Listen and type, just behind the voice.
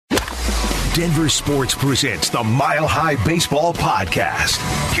Denver Sports presents the Mile High Baseball Podcast.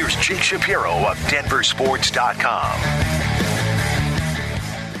 Here's Jake Shapiro of DenverSports.com.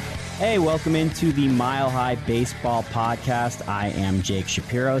 Hey, welcome into the Mile High Baseball Podcast. I am Jake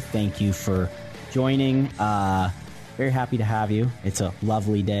Shapiro. Thank you for joining. Very happy to have you. It's a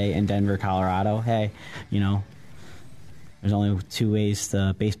lovely day in Denver, Colorado. Hey, there's only two ways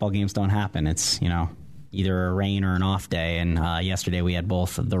the baseball games don't happen. It's, either a rain or an off day, and yesterday we had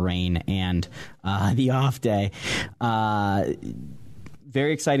both the rain and the off day.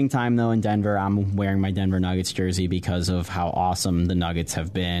 Very exciting time, though, in Denver. I'm wearing my Denver Nuggets jersey because of how awesome the Nuggets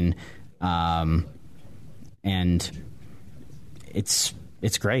have been, and it's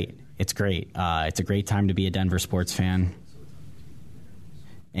great. It's great. It's a great time to be a Denver sports fan.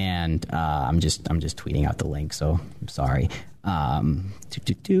 And I'm just tweeting out the link, so I'm sorry.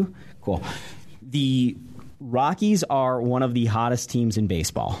 Cool. The Rockies are one of the hottest teams in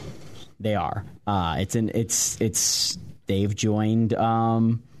baseball. They are. They've joined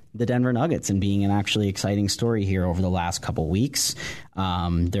the Denver Nuggets in being an actually exciting story here over the last couple weeks.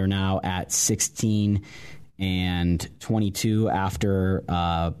 They're now at 16 and 22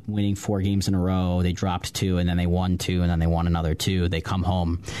 after winning 4 games in a row. They dropped 2, and then they won 2, and then they won another 2. They come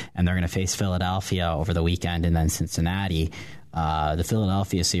home, and they're going to face Philadelphia over the weekend, and then Cincinnati. The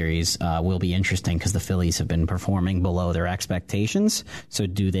Philadelphia series will be interesting because the Phillies have been performing below their expectations. So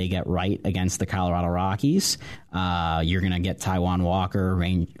do they get right against the Colorado Rockies? You're going to get Taijuan Walker,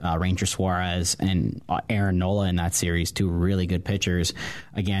 Ranger Suarez, and Aaron Nola in that series, 2 really good pitchers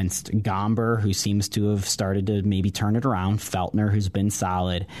against Gomber, who seems to have started to maybe turn it around, Feltner, who's been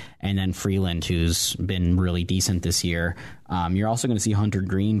solid, and then Freeland, who's been really decent this year. You're also going to see Hunter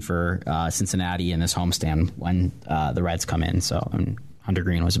Green for Cincinnati in this homestand when the Reds come in. So Hunter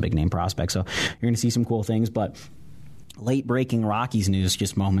Green was a big name prospect. So you're going to see some cool things. But late breaking Rockies news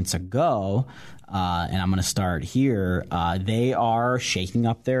just moments ago, and I'm going to start here. They are shaking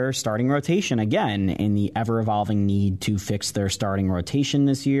up their starting rotation again in the ever-evolving need to fix their starting rotation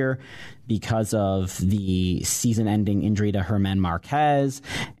this year because of the season-ending injury to Germán Marquez,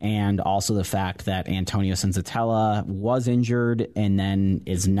 and also the fact that Antonio Senzatela was injured and then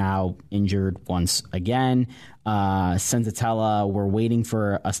is now injured once again. Senzatela, we're waiting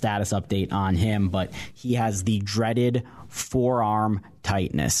for a status update on him, but he has the dreaded forearm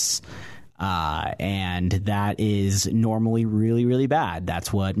tightness. And that is normally really, really bad.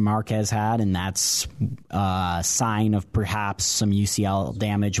 That's what Marquez had, and that's a sign of perhaps some UCL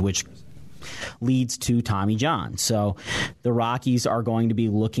damage, which leads to Tommy John. So the Rockies are going to be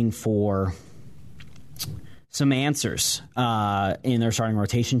looking for some answers in their starting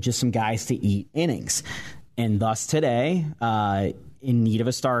rotation, just some guys to eat innings. And thus today, in need of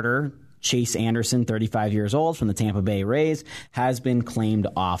a starter, Chase Anderson, 35 years old, from the Tampa Bay Rays, has been claimed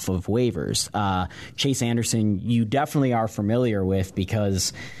off of waivers. Chase Anderson, you definitely are familiar with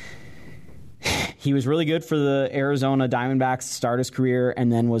because he was really good for the Arizona Diamondbacks to start his career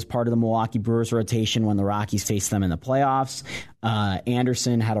and then was part of the Milwaukee Brewers rotation when the Rockies faced them in the playoffs.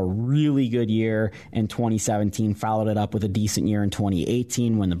 Anderson had a really good year in 2017, followed it up with a decent year in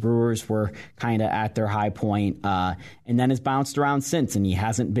 2018 when the Brewers were kind of at their high point, and then has bounced around since, and he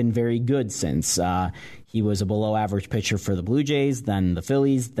hasn't been very good since. He was a below-average pitcher for the Blue Jays, then the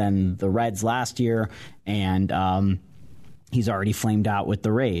Phillies, then the Reds last year, and he's already flamed out with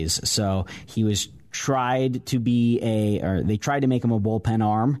the Rays. So he was they tried to make him a bullpen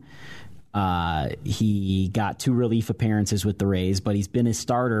arm. He got 2 relief appearances with the Rays, but he's been a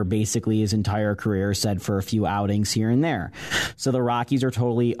starter basically his entire career, said for a few outings here and there. So the Rockies are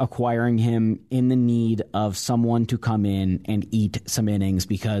totally acquiring him in the need of someone to come in and eat some innings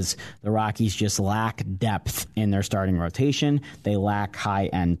because the Rockies just lack depth in their starting rotation. They lack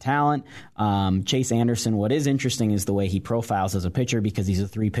high-end talent. Chase Anderson, what is interesting is the way he profiles as a pitcher because he's a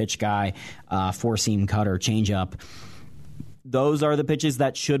 3-pitch guy, 4-seam cutter, changeup. Those are the pitches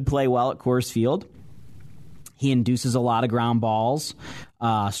that should play well at Coors Field. He induces a lot of ground balls.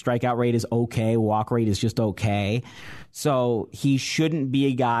 Strikeout rate is okay. Walk rate is just okay. So he shouldn't be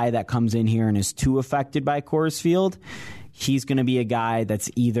a guy that comes in here and is too affected by Coors Field. He's going to be a guy that's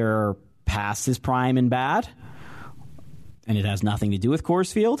either past his prime and bad, and it has nothing to do with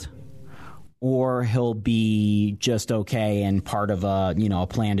Coors Field, or he'll be just okay and part of a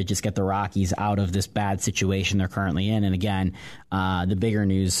plan to just get the Rockies out of this bad situation they're currently in. And again, the bigger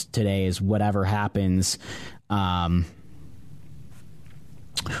news today is whatever happens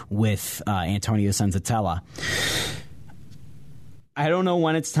with Antonio Senzatela. I don't know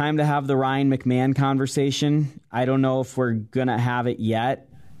when it's time to have the Ryan McMahon conversation. I don't know if we're going to have it yet.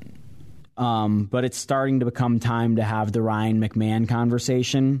 But it's starting to become time to have the Ryan McMahon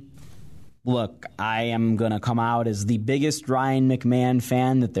conversation. look, I am going to come out as the biggest Ryan McMahon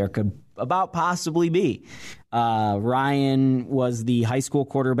fan that there could about possibly be. Ryan was the high school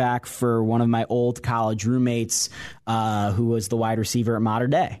quarterback for one of my old college roommates, who was the wide receiver at Mater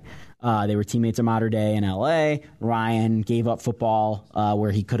Dei. They were teammates at Mater Dei in L.A. Ryan gave up football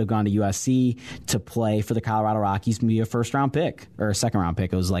where he could have gone to USC to play for the Colorado Rockies and be a first-round pick, or a second-round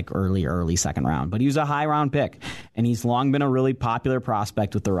pick. It was like early second round. But he was a high-round pick, and he's long been a really popular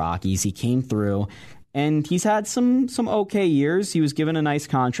prospect with the Rockies. He came through, and he's had some okay years. He was given a nice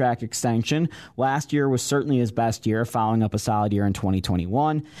contract extension. Last year was certainly his best year, following up a solid year in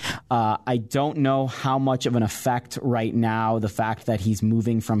 2021. I don't know how much of an effect right now the fact that he's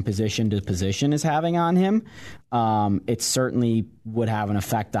moving from position to position is having on him. It certainly would have an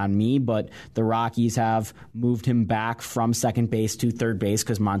effect on me, but the Rockies have moved him back from second base to third base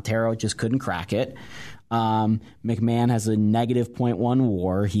because Montero just couldn't crack it. McMahon has a negative .1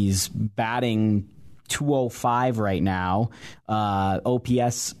 WAR. He's batting .205 right now,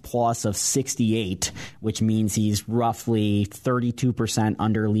 OPS plus of 68, which means he's roughly 32%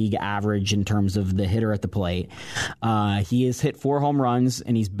 under league average in terms of the hitter at the plate. He has hit 4 home runs,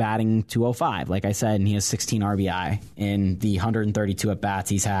 and he's batting .205, like I said, and he has 16 RBI in the 132 at-bats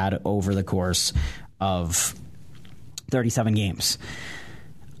he's had over the course of 37 games.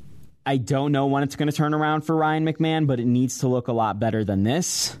 I don't know when it's going to turn around for Ryan McMahon, but it needs to look a lot better than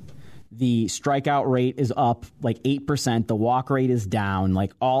this. The strikeout rate is up like 8%. The walk rate is down,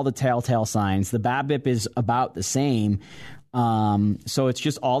 like all the telltale signs. The BABIP is about the same. So it's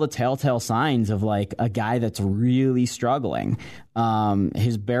just all the telltale signs of like a guy that's really struggling.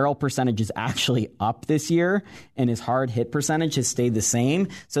 His barrel percentage is actually up this year, and his hard hit percentage has stayed the same.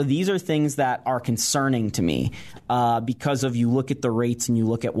 So these are things that are concerning to me, because of you look at the rates and you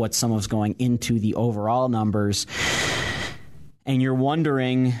look at what someone's going into the overall numbers, and you're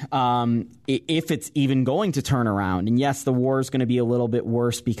wondering if it's even going to turn around. And yes, the WAR is going to be a little bit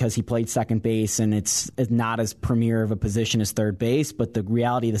worse because he played second base, and it's not as premier of a position as third base. But the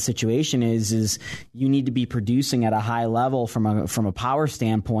reality of the situation is you need to be producing at a high level from a power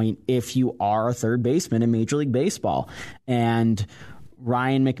standpoint if you are a third baseman in Major League Baseball. And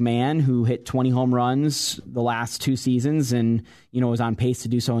Ryan McMahon, who hit 20 home runs the last 2 seasons and, was on pace to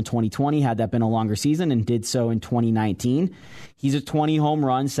do so in 2020, had that been a longer season, and did so in 2019. He's a 20 home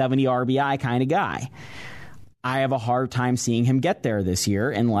run, 70 RBI kind of guy. I have a hard time seeing him get there this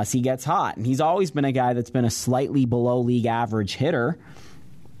year unless he gets hot. And he's always been a guy that's been a slightly below league average hitter,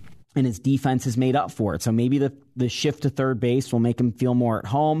 and his defense has made up for it. So maybe the shift to third base will make him feel more at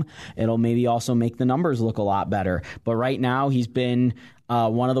home. It'll maybe also make the numbers look a lot better. But right now he's been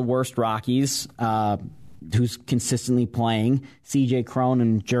one of the worst Rockies who's consistently playing. CJ Cron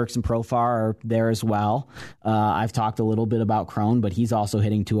and Jurickson Profar are there as well. I've talked a little bit about Cron, but he's also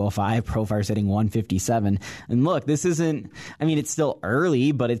hitting .205. Profar's hitting .157. And look, this isn't, it's still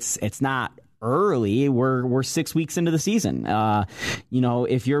early, but it's not early. We're 6 weeks into the season.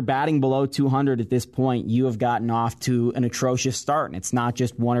 If you're batting below 200 at this point, you have gotten off to an atrocious start, and it's not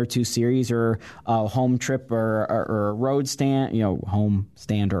just 1 or 2 series or a home trip or a road stand, home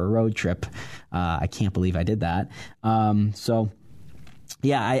stand or a road trip. I can't believe I did that. I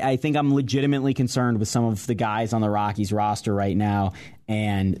think I'm legitimately concerned with some of the guys on the Rockies roster right now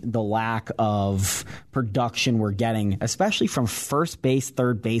and the lack of production we're getting, especially from first base,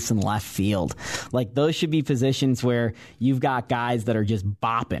 third base, and left field. Like, those should be positions where you've got guys that are just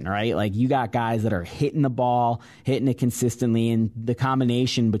bopping, right? Like, you got guys that are hitting the ball, hitting it consistently, and the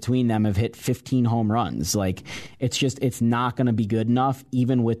combination between them have hit 15 home runs. Like, it's not going to be good enough,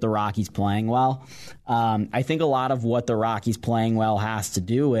 even with the Rockies playing well. I think a lot of what the Rockies playing well has to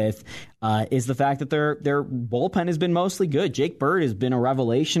do with is the fact that their bullpen has been mostly good. Jake Bird has been a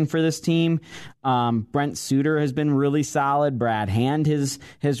revelation for this team. Brent Suter has been really solid. Brad Hand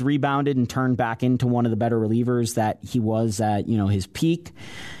has rebounded and turned back into one of the better relievers that he was at his peak.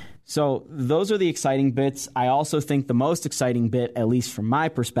 So those are the exciting bits. I also think the most exciting bit, at least from my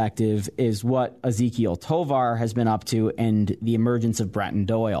perspective, is what Ezekiel Tovar has been up to and the emergence of Brenton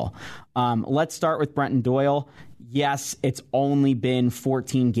Doyle. Let's start with Brenton Doyle. Yes, it's only been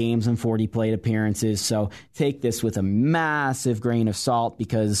 14 games and 40 plate appearances, so take this with a massive grain of salt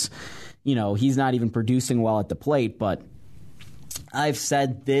because, he's not even producing well at the plate. But I've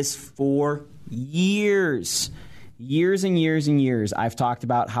said this for years and years and years. I've talked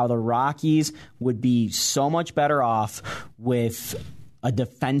about how the Rockies would be so much better off with a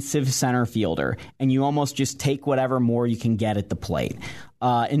defensive center fielder, and you almost just take whatever more you can get at the plate.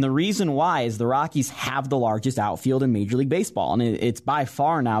 And the reason why is the Rockies have the largest outfield in Major League Baseball, and it's by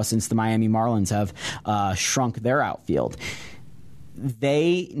far now since the Miami Marlins have shrunk their outfield.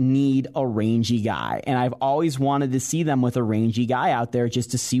 they need a rangy guy. And I've always wanted to see them with a rangy guy out there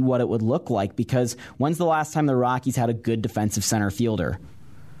just to see what it would look like, because when's the last time the Rockies had a good defensive center fielder?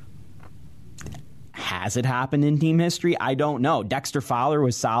 Has it happened in team history? I don't know. Dexter Fowler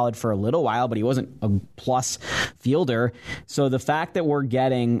was solid for a little while, but he wasn't a plus fielder. So the fact that we're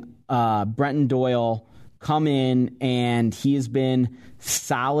getting Brenton Doyle come in and he has been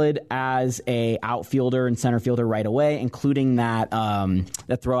solid as a outfielder and center fielder right away, including that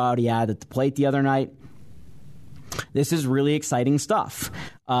throw-out he had at the plate the other night. This is really exciting stuff.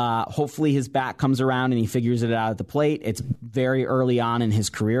 Hopefully his bat comes around and he figures it out at the plate. It's very early on in his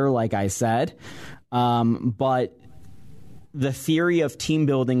career, like I said. But the theory of team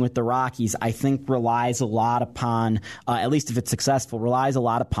building with the Rockies, I think, relies a lot upon, at least if it's successful, relies a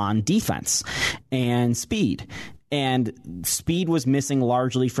lot upon defense and speed. And speed was missing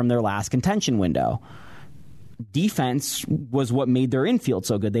largely from their last contention window. Defense was what made their infield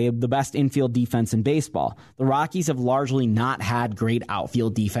so good. They have the best infield defense in baseball. The Rockies have largely not had great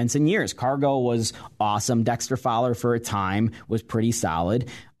outfield defense in years. Cargo was awesome. Dexter Fowler for a time was pretty solid.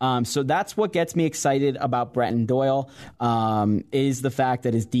 So that's what gets me excited about Brenton Doyle, is the fact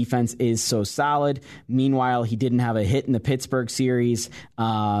that his defense is so solid. Meanwhile, he didn't have a hit in the Pittsburgh series,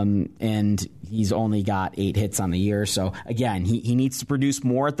 and he's only got 8 hits on the year. So again, he needs to produce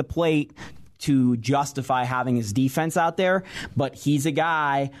more at the plate to justify having his defense out there, but he's a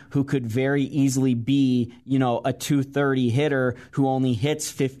guy who could very easily be, a 230 hitter who only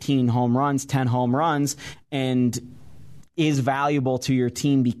hits 15 home runs, 10 home runs, and is valuable to your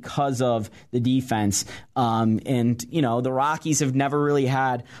team because of the defense. The Rockies have never really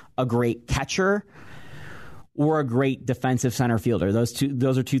had a great catcher or a great defensive center fielder.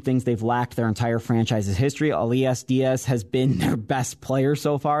 Those are two things they've lacked their entire franchise's history. Elias Diaz has been their best player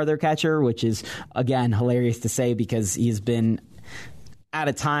so far, their catcher, which is, again, hilarious to say because he's been, at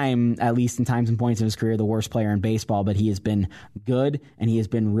a time, at least in times and points of his career, the worst player in baseball, but he has been good, and he has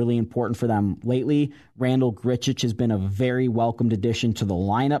been really important for them lately. Randal Grichuk has been a very welcomed addition to the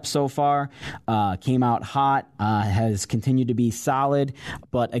lineup so far. Came out hot, has continued to be solid,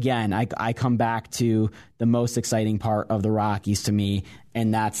 but again, I come back to the most exciting part of the Rockies to me,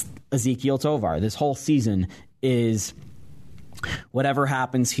 and that's Ezequiel Tovar. This whole season is whatever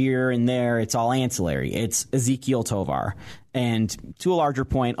happens here and there, it's all ancillary. It's Ezequiel Tovar. And to a larger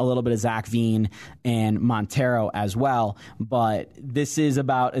point, a little bit of Zach Veen and Montero as well. But this is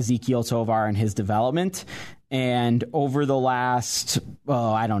about Ezequiel Tovar and his development. And over the last,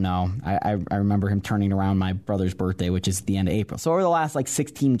 I don't know. I remember him turning around my brother's birthday, which is the end of April. So over the last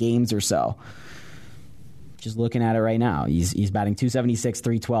 16 games or so, just looking at it right now, he's batting .276,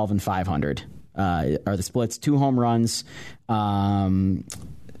 .312, and .500. Are the splits: 2 home runs,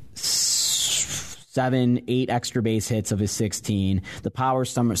 7, 8 extra base hits of his 16. The power's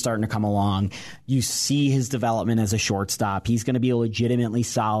starting to come along. You see his development as a shortstop. He's going to be a legitimately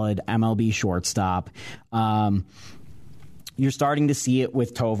solid MLB shortstop. You're starting to see it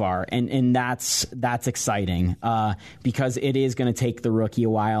with Tovar, and that's exciting because it is going to take the rookie a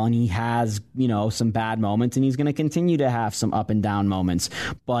while, and he has some bad moments, and he's going to continue to have some up and down moments,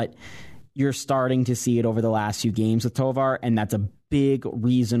 but you're starting to see it over the last few games with Tovar, and that's a big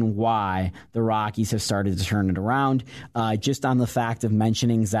reason why the Rockies have started to turn it around. Just on the fact of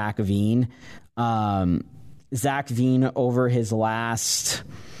mentioning Zach Veen. Zach Veen over his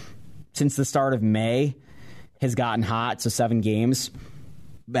since the start of May, has gotten hot, so 7 games.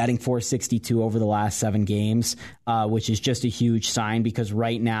 Batting .462 over the last 7 games, which is just a huge sign because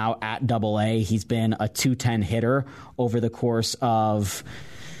right now at AA, he's been a .210 hitter over the course of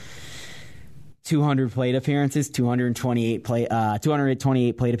 200 plate appearances, 228 plate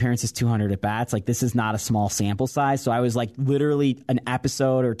appearances, 200 at bats. This is not a small sample size. So I was literally an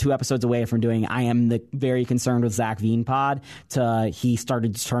episode or 2 episodes away from doing I am very concerned with Zach Veen pod he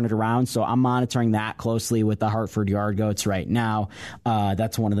started to turn it around. So I'm monitoring that closely with the Hartford Yard Goats right now.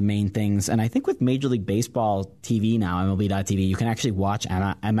 That's one of the main things. And I think with Major League Baseball TV now, MLB.TV, you can actually watch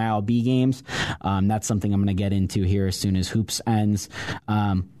MLB games. That's something I'm going to get into here as soon as Hoops ends.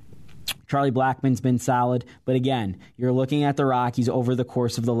 Charlie Blackmon's been solid, but again, you're looking at the Rockies over the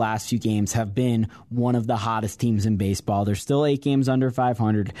course of the last few games have been one of the hottest teams in baseball. They're still 8 games under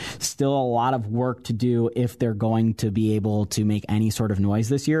 500, still a lot of work to do if they're going to be able to make any sort of noise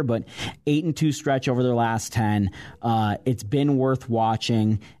this year, but 8-2 stretch over their last 10. It's been worth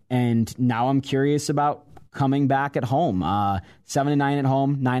watching, and now I'm curious about coming back at home. 7-9 at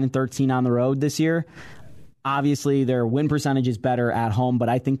home, 9-13 on the road this year. Obviously, their win percentage is better at home, but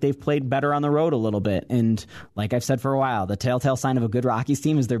I think they've played better on the road a little bit. And like I've said for a while, the telltale sign of a good Rockies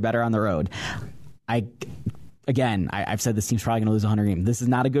team is they're better on the road. again, I've said this team's probably going to lose 100 games. This is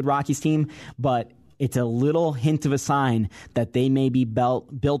not a good Rockies team, but it's a little hint of a sign that they may be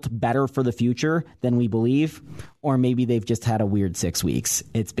built better for the future than we believe, or maybe they've just had a weird 6 weeks.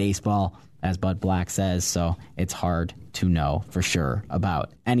 It's baseball, as Bud Black says, so it's hard to know for sure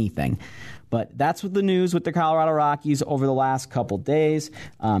about anything. But that's what the news with the Colorado Rockies over the last couple days.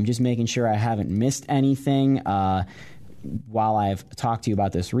 Just making sure I haven't missed anything while I've talked to you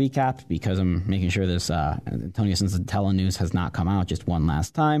about this recap, because I'm making sure this Antonio Senzatella news has not come out just one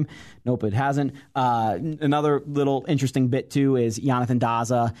last time. Nope, it hasn't. Another little interesting bit, too, is Jonathan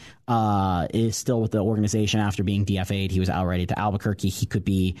Daza is still with the organization after being DFA'd. He was outrighted to Albuquerque. He could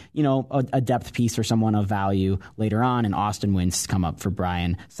be, a depth piece or someone of value later on. And Austin Wins come up for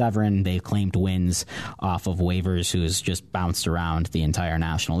Brian Severin. They claimed Wins off of waivers, who's just bounced around the entire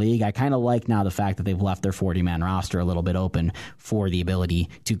National League. I kind of like now the fact that they've left their 40-man roster a little bit open for the ability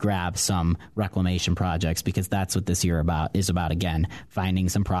to grab some reclamation projects, because that's what this year is about, again, finding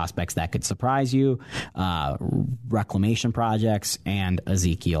some prospects that could surprise you, reclamation projects, and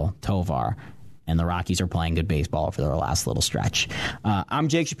Ezekiel Tovar. And the Rockies are playing good baseball for their last little stretch. I'm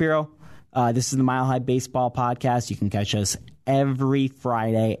Jake Shapiro. This is the Mile High Baseball Podcast. You can catch us every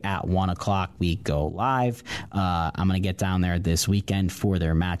Friday at 1 o'clock. We go live. I'm going to get down there this weekend for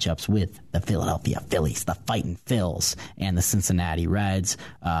their matchups with the Philadelphia Phillies, the Fightin' Phils, and the Cincinnati Reds.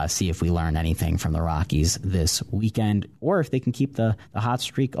 See if we learn anything from the Rockies this weekend, or if they can keep the hot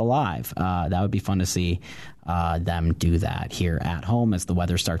streak alive. That would be fun to see them do that here at home as the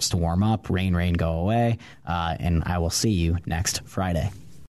weather starts to warm up. Rain, go away. And I will see you next Friday.